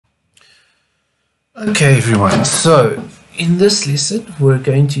Okay everyone, so in this lesson we're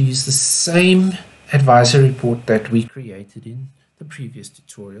going to use the same advisor report that we created in the previous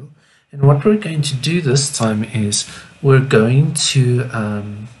tutorial, and what we're going to do this time is we're going to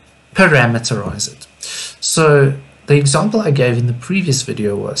parameterize it. So the example I gave in the previous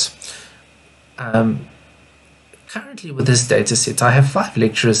video was currently with this data set I have 5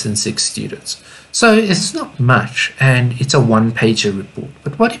 lecturers and 6 students, so it's not much and it's a one-pager report.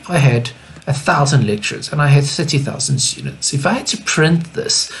 But what if I had 1,000 lecturers and I had 30,000 students? If I had to print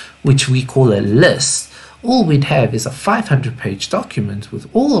this, which we call a list, all we'd have is a 500-page document with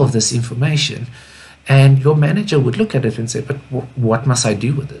all of this information, and your manager would look at it and say, but what must I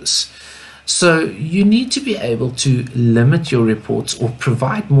do with this? So you need to be able to limit your reports or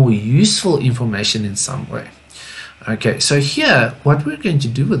provide more useful information in some way. Okay, so here what we're going to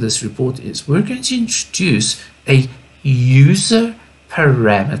do with this report is we're going to introduce a user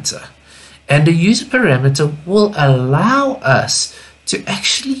parameter. And the user parameter will allow us to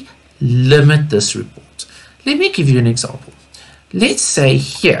actually limit this report. Let me give you an example. Let's say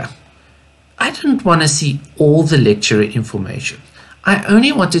here, I didn't want to see all the lecturer information. I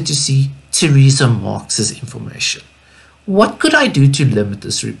only wanted to see Teresa Marx's information. What could I do to limit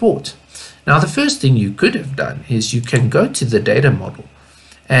this report? Now, the first thing you could have done is you can go to the data model,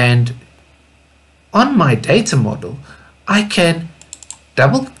 and on my data model, I can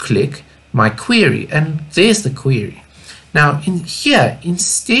double click my query, and there's the query. Now in here,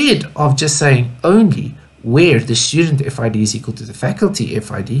 instead of just saying only where the student FID is equal to the faculty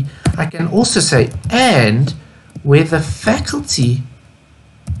FID, I can also say and where the faculty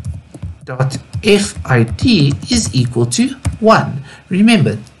dot FID is equal to 1.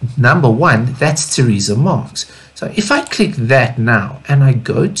 Remember, number 1, that's Teresa Marx. So if I click that now and I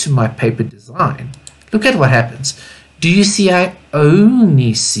go to my paper design, look at what happens. Do you see I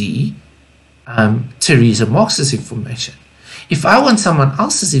only see Teresa Marx's information? If I want someone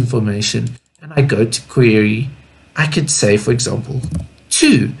else's information and I go to query, I could say, for example,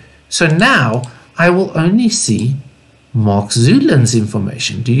 2. So now I will only see Mark Zulin's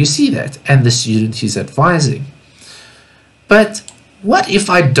information. Do you see that? And the student he's advising. But what if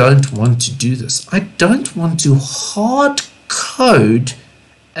I don't want to do this? I don't want to hard code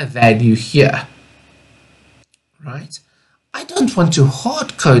a value here, right? I don't want to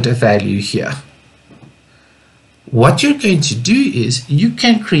hard code a value here. What you're going to do is you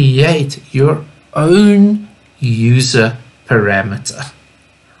can create your own user parameter,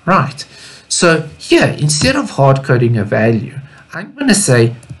 right? So here, instead of hard coding a value, I'm going to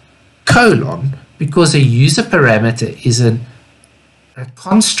say colon, because a user parameter is a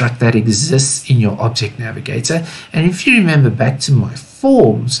construct that exists in your object navigator. And if you remember back to my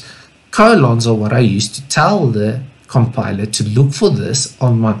forms, colons are what I used to tell the compiler to look for this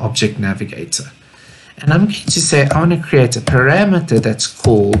on my object navigator. And I'm going to say I want to create a parameter that's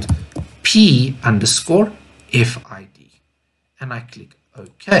called p underscore FID, and I click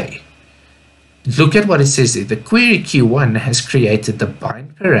OK. Look at what it says there. The query Q1 has created the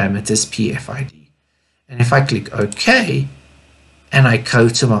bind parameters pfid, and if I click OK and I go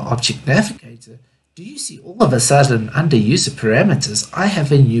to my object navigator, do you see all of a sudden under user parameters I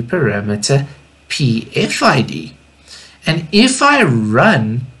have a new parameter pfid? And if I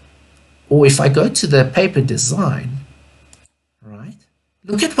run, or if I go to the paper design, right,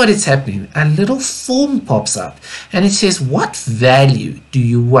 look at what is happening. A little form pops up and it says, what value do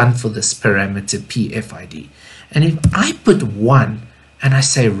you want for this parameter pfid? And if I put 1 and I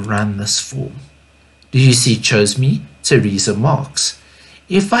say run this form, do you see it chose me Teresa Marx?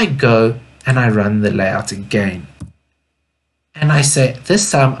 If I go and I run the layout again and I say this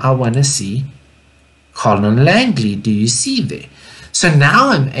time I want to see Colin Langley, do you see there? So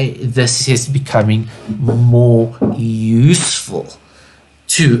now this is becoming more useful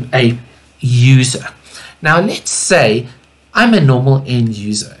to a user. Now let's say I'm a normal end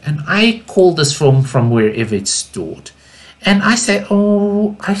user and I call this form from wherever it's stored, and I say,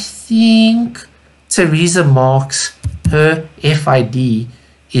 oh, I think Teresa Marx, her FID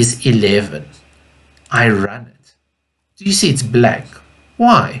is 11. I run it. Do you see it's blank?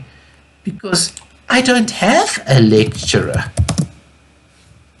 Why? Because I don't have a lecturer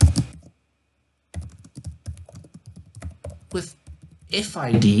with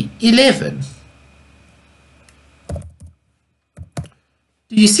FID 11.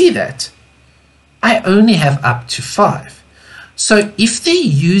 Do you see that? I only have up to 5. So if the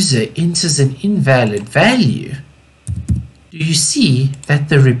user enters an invalid value, do you see that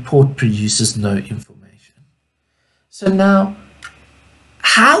the report produces no information? So now,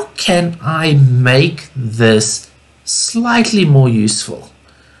 how can I make this slightly more useful?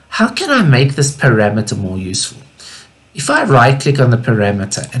 how can I make this parameter more useful? If I right-click on the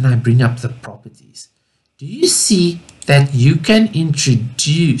parameter and I bring up the properties, do you see that you can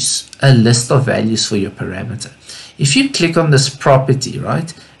introduce a list of values for your parameter? If you click on this property,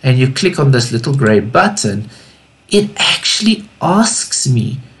 right, and you click on this little gray button, it actually asks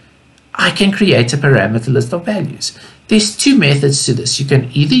me, I can create a parameter list of values. There's two methods to this. You can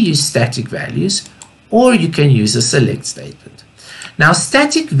either use static values or you can use a select statement. Now,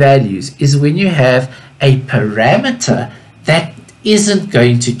 static values is when you have a parameter that isn't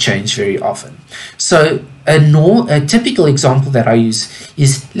going to change very often. So a typical example that I use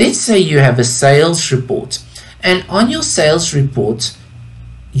is, let's say you have a sales report, and on your sales report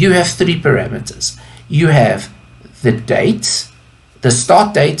you have three parameters. You have the date, the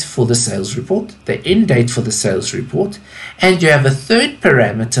start date for the sales report, the end date for the sales report, and you have a third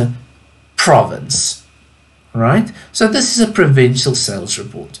parameter, province, right? So this is a provincial sales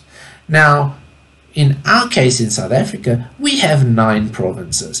report. Now, in our case in South Africa, we have 9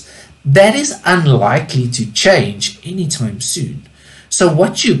 provinces. That is unlikely to change anytime soon. So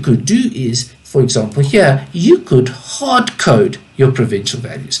what you could do is, for example here, you could hard code your provincial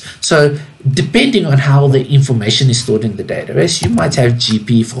values. So depending on how the information is stored in the database, you might have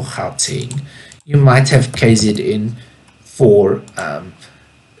GP for Gauteng, you might have KZN for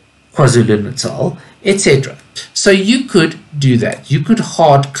KwaZulu-Natal, etc. So you could do that. You could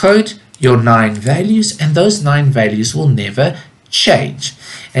hard code your 9 values, and those 9 values will never change.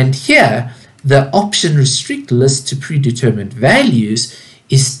 And here, the option restrict list to predetermined values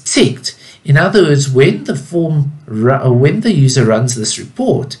is ticked. In other words, when the user runs this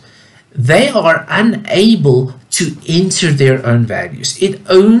report, they are unable to enter their own values. It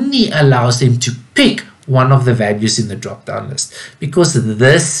only allows them to pick one of the values in the drop-down list because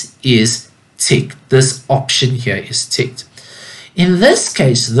this is ticked. This option here is ticked. In this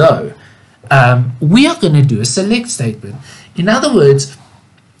case, though, we are going to do a select statement. In other words,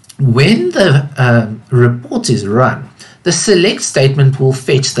 when the report is run, the select statement will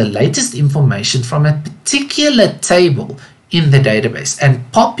fetch the latest information from a particular table in the database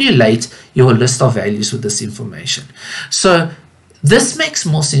and populate your list of values with this information. So this makes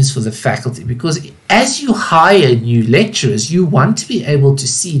more sense for the faculty because as you hire new lecturers, you want to be able to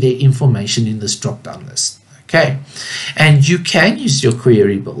see their information in this drop-down list. Okay, and you can use your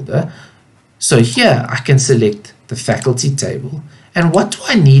query builder. So here I can select the faculty table. And what do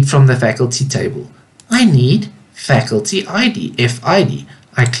I need from the faculty table? I need faculty ID, FID.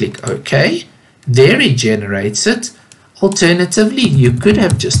 I click OK. There it generates it. Alternatively, you could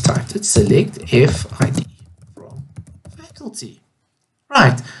have just typed it, select FID from faculty.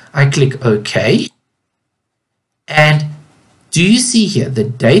 Right, I click OK. And do you see here the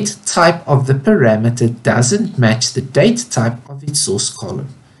date type of the parameter doesn't match the date type of its source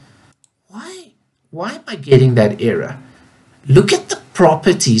column? Why am I getting that error? Look at the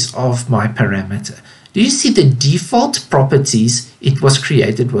properties of my parameter. Do you see the default properties it was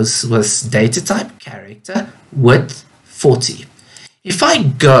created was data type, character, width, 40. If I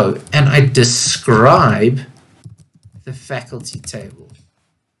go and I describe the faculty table,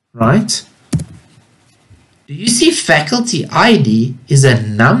 right? Do you see faculty ID is a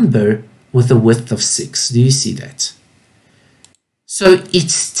number with a width of 6? Do you see that? So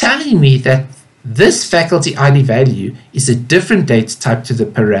it's telling me that this faculty ID value is a different data type to the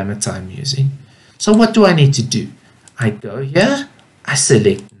parameter I'm using. So what do I need to do? I go here, I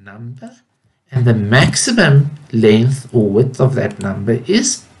select number, and the maximum length or width of that number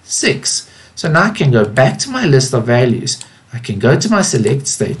is 6. So now I can go back to my list of values. I can go to my select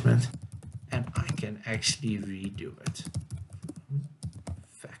statement, and I can actually redo it.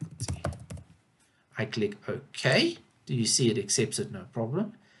 Faculty. I click OK. Do you see it accepts it? No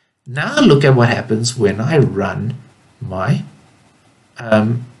problem. Now look at what happens when I run my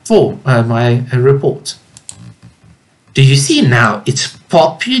report. Do you see now it's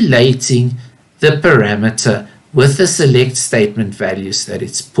populating the parameter with the select statement values that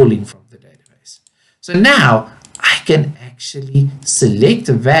it's pulling from the database. So now I can actually select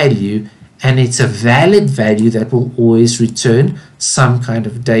a value and it's a valid value that will always return some kind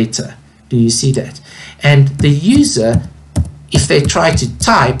of data. Do you see that? And the user, if they try to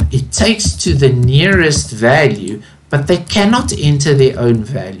type, it takes to the nearest value, but they cannot enter their own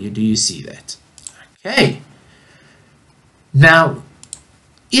value. Do you see that? Okay. Now,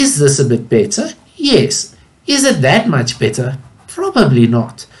 is this a bit better? Yes. Is it that much better? Probably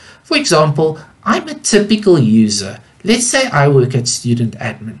not. For example, I'm a typical user. Let's say I work at student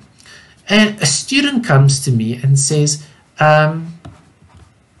admin, and a student comes to me and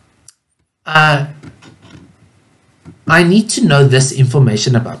I need to know this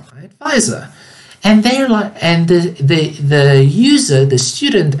information about my advisor. And they're like, and the user, the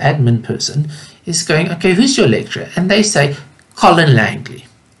student admin person is going, okay, who's your lecturer? And they say, Colin Langley.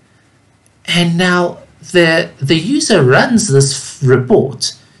 And now the user runs this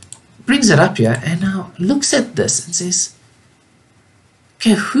report, brings it up here, and now looks at this and says,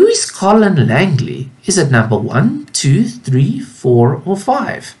 okay, who is Colin Langley? Is it number 1, 2, 3, 4, or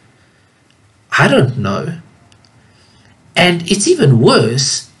 5? I don't know. And it's even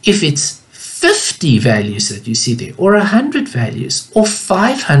worse if it's 50 values that you see there, or 100 values, or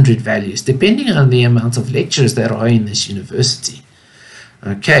 500 values, depending on the amount of lecturers that are in this university.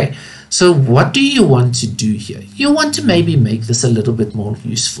 Okay, so what do you want to do here? You want to maybe make this a little bit more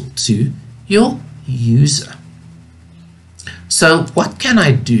useful to your user. So what can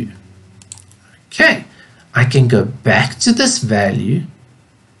I do? Okay, I can go back to this value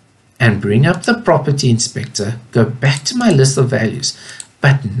and bring up the property inspector, go back to my list of values.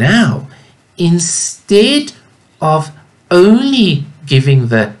 But now, instead of only giving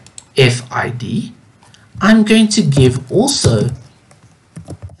the FID, I'm going to give also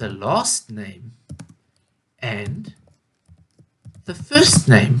the last name and the first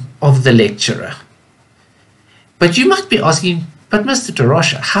name of the lecturer. But you might be asking, but Mr. da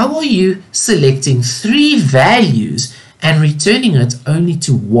Rocha, how are you selecting 3 values and returning it only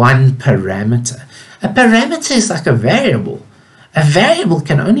to 1 parameter? A parameter is like a variable. A variable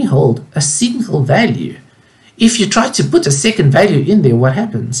can only hold a single value. If you try to put a second value in there, what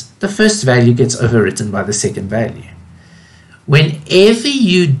happens? The first value gets overwritten by the second value. Whenever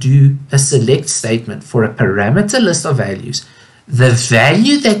you do a select statement for a parameter list of values, the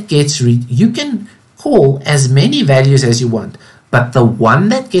value that gets you can call as many values as you want, but the one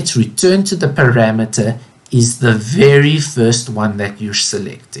that gets returned to the parameter is the very first one that you're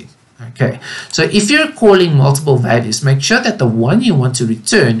selecting. Okay, so if you're calling multiple values, make sure that the one you want to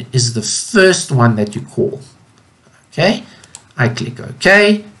return is the first one that you call. Okay, I click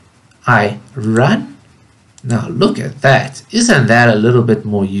OK, I run. Now look at that. Isn't that a little bit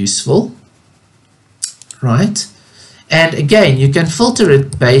more useful? Right? And again, you can filter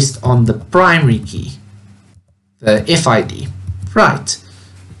it based on the primary key, the FID. Right.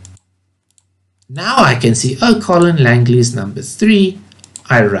 Now I can see, oh, Colin Langley is number 3.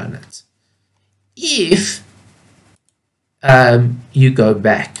 I run it. If you go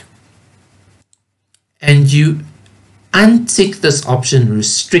back and you untick this option,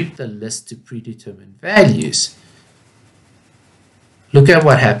 restrict the list to predetermined values, look at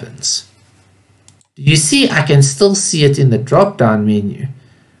what happens. Do you see I can still see it in the drop-down menu?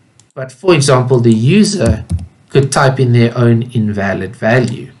 But for example, the user could type in their own invalid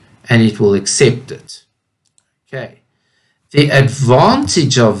value and it will accept it. Okay. The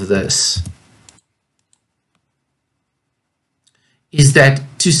advantage of this is that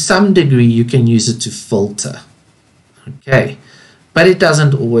to some degree you can use it to filter. Okay, but it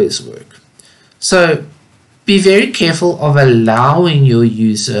doesn't always work. So be very careful of allowing your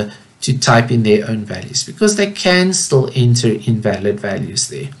user to type in their own values, because they can still enter invalid values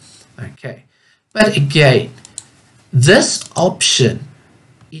there. Okay, but again, this option,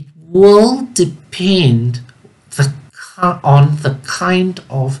 it will depend on the kind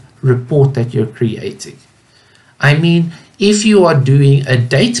of report that you're creating. I mean, if you are doing a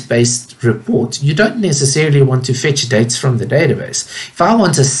date-based report, you don't necessarily want to fetch dates from the database. If I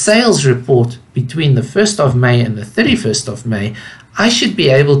want a sales report between the 1st of May and the 31st of May, I should be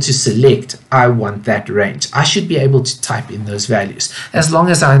able to select, I want that range. I should be able to type in those values, as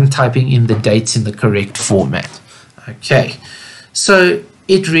long as I'm typing in the dates in the correct format. Okay, so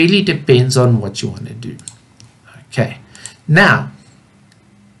it really depends on what you want to do. Okay, now,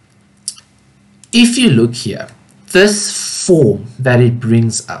 if you look here, this form that it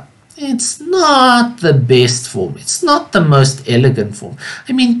brings up, it's not the best form. It's not the most elegant form.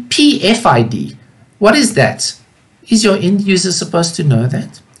 I mean, PFID, what is that? Is your end user supposed to know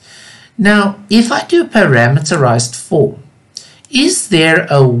that? Now, if I do a parameterized form, is there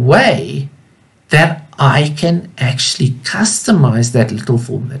a way that I can actually customize that little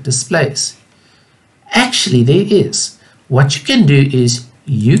form that displays? Actually, there is. What you can do is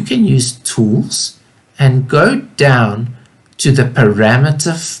you can use tools and go down to the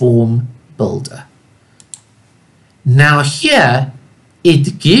parameter form builder. Now here,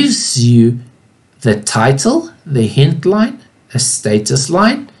 it gives you the title, the hint line, a status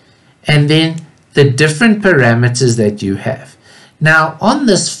line, and then the different parameters that you have. Now on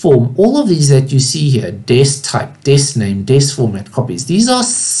this form, all of these that you see here, desk type, desk name, desk format, copies, these are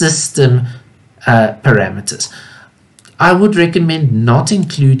system parameters. I would recommend not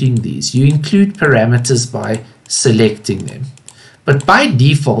including these. You include parameters by selecting them. But by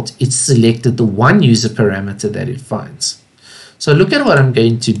default, it's selected the one user parameter that it finds. So look at what I'm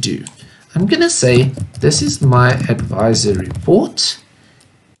going to do. I'm going to say, this is my advisor report.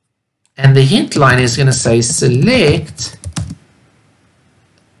 And the hint line is going to say, select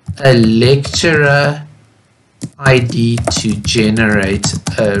a lecturer ID to generate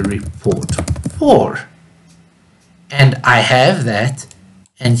a report for. And I have that.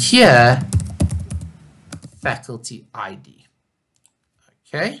 And here, faculty ID.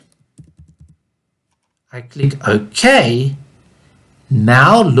 Okay. I click OK.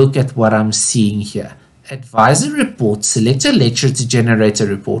 Now look at what I'm seeing here. Advisor report, select a lecturer to generate a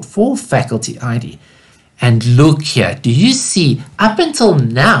report for faculty ID. And look here, do you see, up until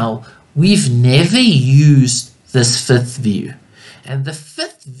now, we've never used this fifth view. And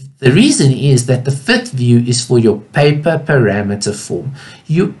the reason is that the fifth view is for your paper parameter form.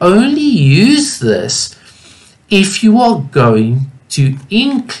 You only use this if you are going to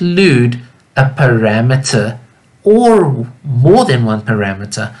include a parameter or more than one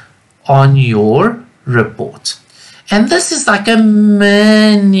parameter on your report. And this is like a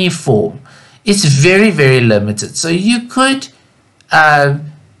mini form. It's very, very limited. So you could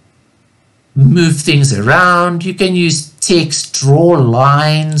move things around. You can use text, draw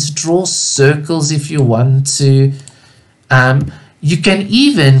lines, draw circles if you want to. You can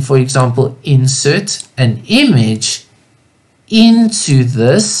even, for example, insert an image into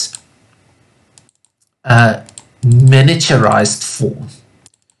this miniaturized form.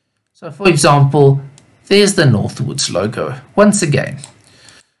 So for example, there's the Northwoods logo once again.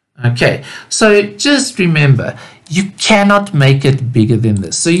 Okay, so just remember, you cannot make it bigger than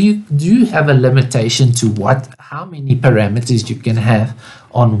this. So you do have a limitation to how many parameters you can have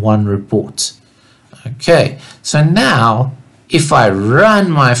on one report. Okay, so now if I run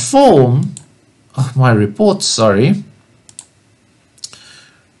my form, my report, sorry,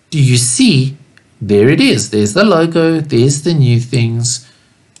 do you see? There it is. There's the logo. There's the new things.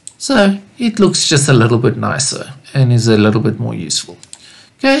 So it looks just a little bit nicer and is a little bit more useful.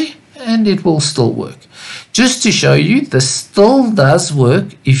 Okay, and it will still work. Just to show you, this still does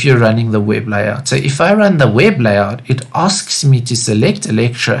work if you're running the web layout. So if I run the web layout, it asks me to select a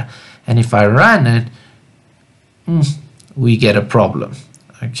lecturer. And if I run it, we get a problem.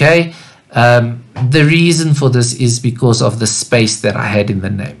 Okay. The reason for this is because of the space that I had in the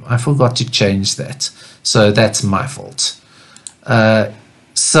name. I forgot to change that. So that's my fault.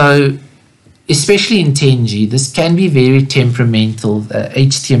 So especially in 10G, this can be very temperamental.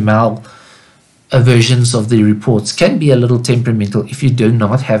 HTML versions of the reports can be a little temperamental if you do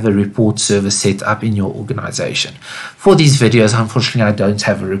not have a report server set up in your organization. For these videos, unfortunately, I don't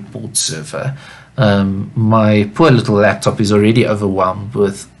have a report server. My poor little laptop is already overwhelmed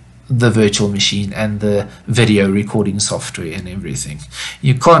with the virtual machine and the video recording software and everything.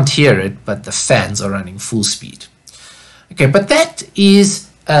 You can't hear it, but the fans are running full speed. Okay, but that is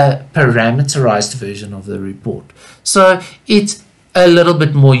a parameterized version of the report. So it's a little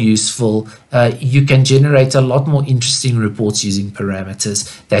bit more useful. You can generate a lot more interesting reports using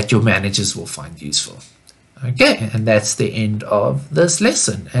parameters that your managers will find useful. Okay, and that's the end of this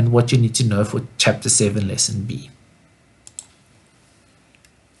lesson and what you need to know for Chapter 7, Lesson B.